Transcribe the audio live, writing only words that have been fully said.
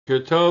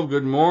Tov,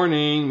 good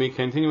morning. We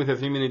continue with the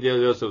 3-minute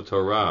daily dose of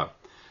Torah.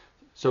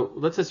 So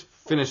let's just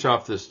finish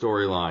off this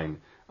storyline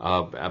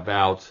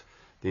about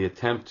the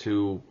attempt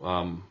to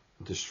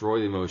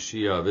destroy the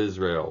Moshiach of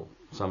Israel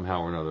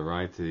somehow or another,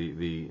 right?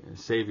 The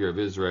Savior of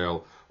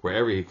Israel,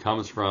 wherever he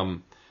comes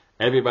from.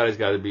 Everybody's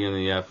got to be in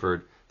the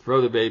effort.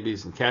 Throw the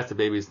babies and cast the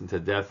babies into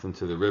death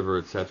into the river,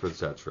 etc.,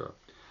 etc.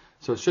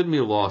 So it shouldn't be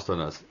lost on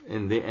us.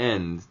 In the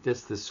end,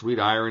 just the sweet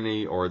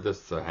irony, or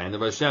just the hand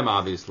of Hashem,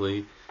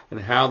 obviously, and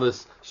how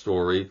this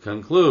story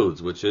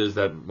concludes, which is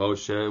that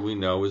Moshe, we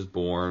know, is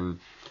born,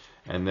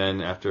 and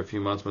then after a few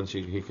months, when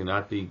he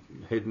cannot be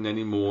hidden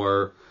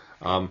anymore,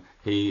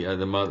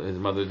 his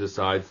mother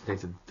decides,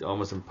 takes an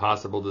almost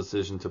impossible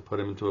decision to put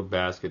him into a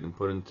basket and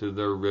put him into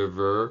the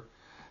river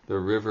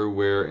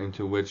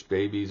into which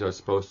babies are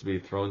supposed to be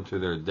thrown to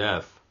their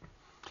death.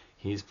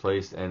 He's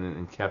placed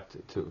and kept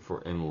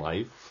in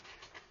life.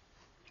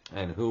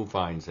 And who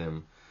finds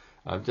him?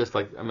 I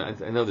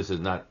know this is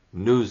not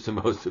news to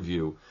most of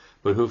you,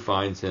 but who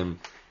finds him?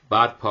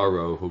 Bat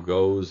Paro, who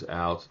goes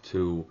out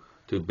to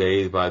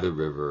bathe by the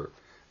river,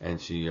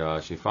 and she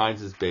finds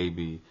his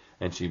baby,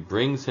 and she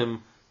brings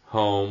him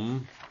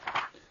home,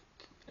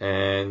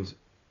 and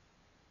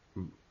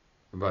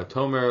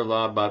Vatomer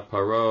la Bat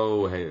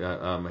Paro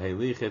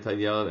helichet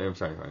hayelad. I'm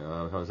sorry,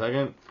 hold on a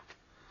second.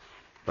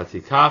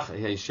 Batikach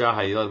heisha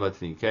hayelad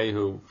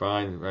batnikehu.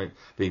 Fine, right?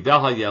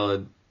 V'igdal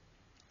hayelad.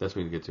 That's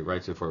what we get to,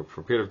 right? So for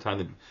a period of time,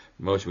 the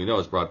Moshe, we know,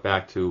 is brought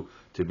back to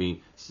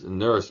be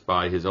nursed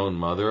by his own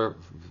mother.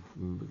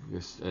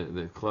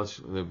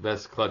 The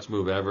best clutch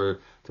move ever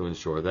to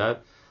ensure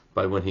that.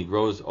 But when he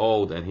grows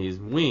old and he's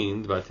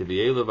weaned,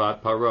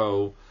 Vatibielevat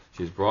Paro,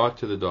 she's brought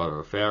to the daughter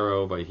of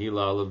Pharaoh,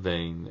 Vahila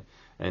Levain,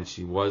 and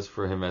she was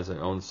for him as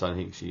her own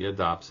son. She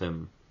adopts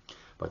him.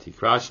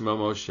 Vatikra Shmo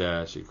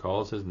Moshe, she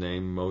calls his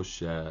name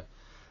Moshe.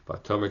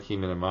 Vatomer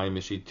Kim and Amayim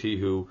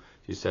Mishitihu,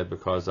 she said,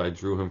 because I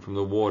drew him from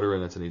the water,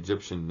 and that's an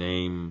Egyptian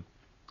name.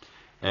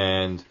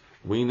 And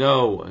we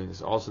know, and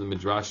it's also the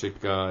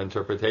midrashic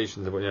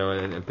interpretations of,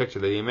 and picture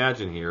that they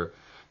imagine here,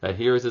 that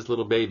here is this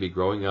little baby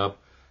growing up,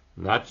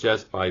 not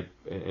just by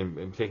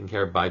and taken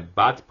care of by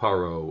Bat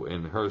Paro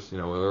in her,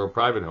 her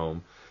private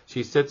home.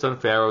 She sits on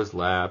Pharaoh's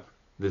lap.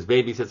 This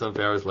baby sits on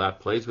Pharaoh's lap,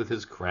 plays with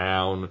his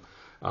crown.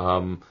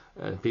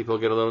 People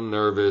get a little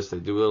nervous. They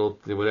do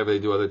whatever they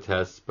do, other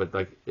tests,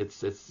 but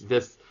it's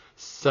just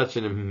such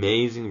an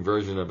amazing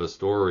version of a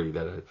story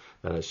that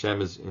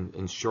Hashem is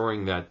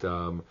ensuring that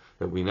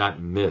we not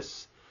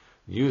miss.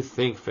 You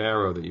think,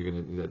 Pharaoh,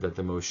 that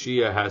the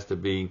Moshiach has to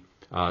be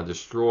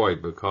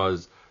destroyed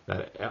because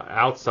that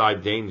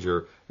outside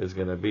danger is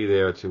going to be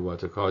there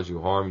to cause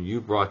you harm.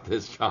 You brought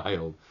this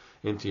child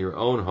into your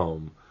own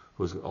home,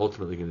 who's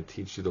ultimately going to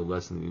teach you the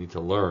lesson that you need to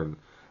learn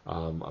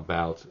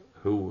about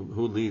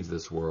who leads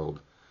this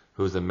world,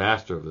 who's the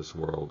master of this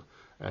world,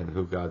 and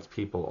who God's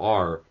people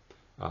are,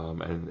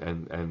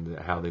 and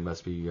how they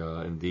must be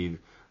indeed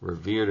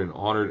revered and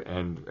honored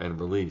and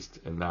released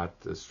and not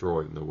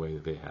destroyed in the way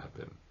that they have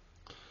been.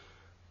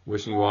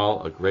 Wishing you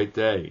all a great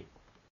day.